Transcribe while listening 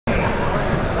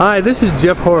Hi, this is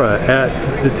Jeff Hora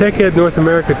at the TechEd North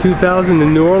America 2000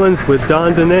 in New Orleans with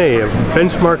Donais of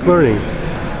Benchmark Learning.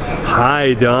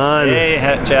 Hi, Don. Hey,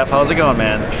 Jeff. How's it going,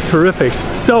 man? Terrific.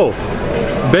 So,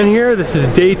 been here. This is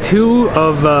day 2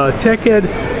 of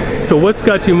TechEd. So what's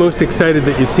got you most excited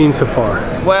that you've seen so far?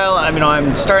 Well,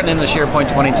 I'm starting into SharePoint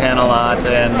 2010 a lot,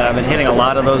 and I've been hitting a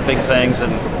lot of those big things.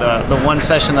 And the one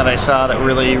session that I saw that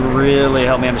really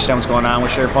helped me understand what's going on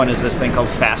with SharePoint is this thing called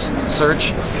Fast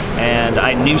Search. And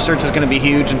I knew search was going to be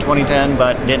huge in 2010,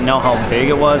 but didn't know how big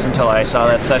it was until I saw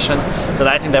that session. So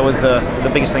I think that was the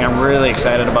biggest thing I'm really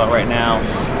excited about right now.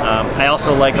 I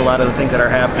also like a lot of the things that are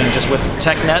happening just with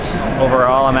TechNet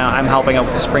overall. I'm helping out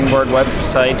with the Springboard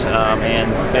website,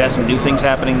 and they have some new things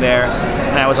happening there.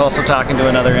 And I was also talking to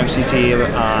another MCT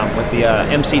with the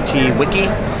MCT Wiki,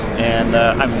 and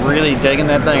I'm really digging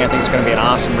that thing. I think it's going to be an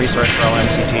awesome resource for all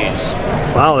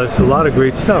MCTs. Wow, that's a lot of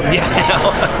great stuff. Yeah, I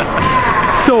know.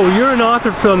 So you're an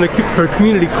author for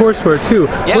community courseware too.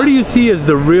 Yeah. Where do you see as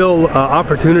the real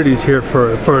opportunities here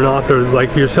for an author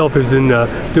like yourself who's in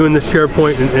doing the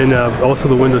SharePoint and also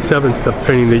the Windows 7 stuff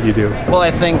training that you do? Well,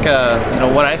 I think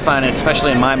what I find,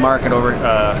 especially in my market over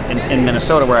in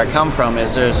Minnesota where I come from,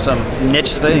 is there's some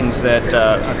niche things that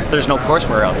there's no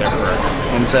courseware out there for.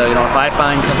 And so if I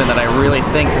find something that I really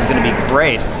think is going to be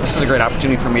great, this is a great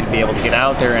opportunity for me to be able to get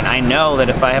out there. And I know that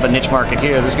if I have a niche market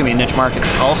here, there's going to be a niche market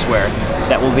elsewhere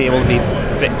that will be able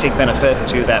to take benefit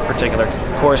to that particular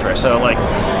courseware. So like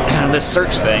this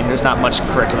search thing, there's not much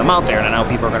curriculum out there, and I know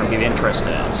people are going to be interested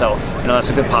in it. So that's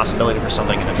a good possibility for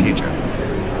something in the future.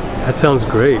 That sounds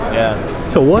great. Yeah.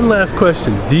 So one last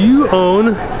question. Do you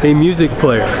own a music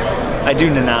player? I do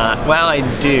not. Well, I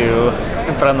do,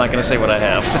 but I'm not going to say what I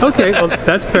have. Okay, well,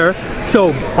 that's fair.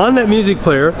 So on that music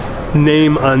player,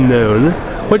 name unknown,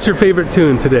 what's your favorite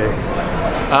tune today?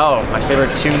 Oh, my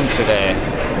favorite tune today.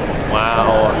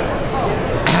 Wow.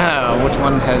 Which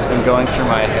one has been going through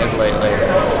my head lately?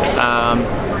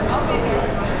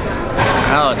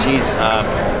 Oh, geez.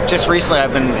 Just recently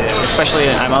I've been,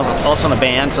 I'm also in a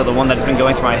band, so the one that has been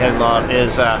going through my head a lot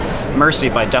is Mercy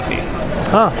by Duffy.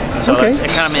 So okay.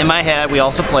 That's kind of in my head. We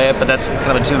also play it, but that's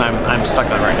kind of a tune I'm stuck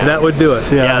on right now. That would do it.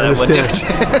 Yeah, that would do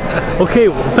it. Okay,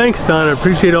 well, thanks, Don. I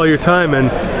appreciate all your time,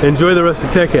 and enjoy the rest of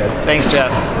TechEd. Thanks,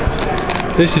 Jeff.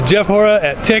 This is Jeff Hora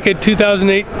at TechEd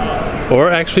 2008, or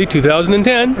actually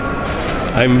 2010.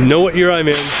 I know what year I'm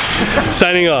in.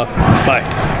 Signing off. Bye.